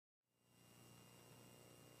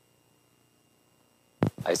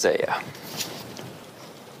Isaiah.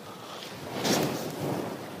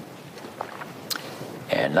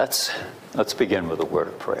 And let's begin with a word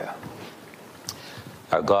of prayer.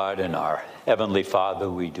 Our God and our Heavenly Father,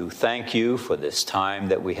 we do thank you for this time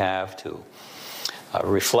that we have to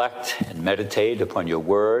reflect and meditate upon your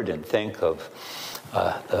word and think of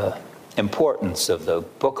the importance of the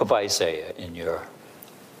book of Isaiah in your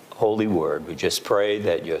holy word. We just pray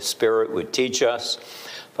that your Spirit would teach us.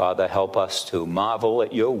 Father, help us to marvel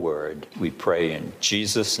at your word. We pray in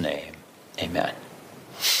Jesus' name. Amen.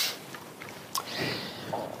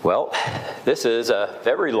 Well, this is a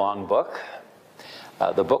very long book.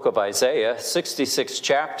 The book of Isaiah, 66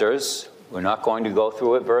 chapters. We're not going to go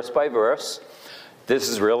through it verse by verse. This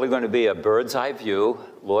is really going to be a bird's eye view,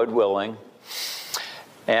 Lord willing.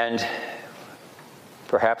 And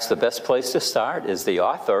perhaps the best place to start is the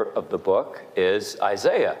author of the book is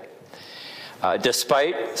Isaiah.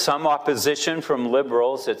 Despite some opposition from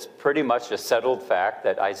liberals, it's pretty much a settled fact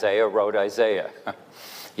that Isaiah wrote Isaiah.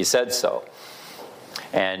 He said so.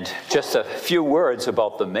 And just a few words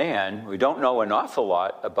about the man. We don't know an awful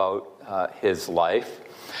lot about his life,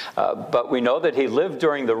 but we know that he lived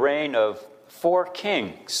during the reign of 4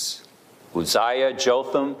 kings, Uzziah,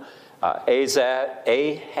 Jotham,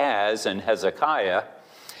 Ahaz, and Hezekiah.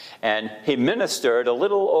 And he ministered a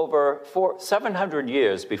little over 700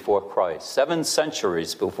 years before Christ, 7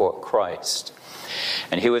 centuries before Christ.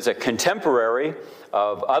 And he was a contemporary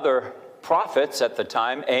of other prophets at the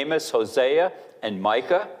time, Amos, Hosea, and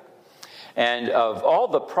Micah. And of all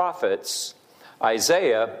the prophets,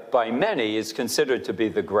 Isaiah, by many, is considered to be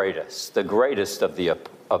the greatest of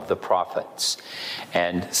the prophets.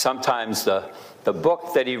 And sometimes the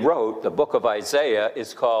book that he wrote, the book of Isaiah,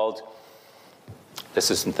 is called, this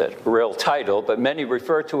isn't the real title, but many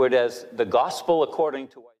refer to it as the Gospel according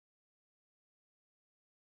to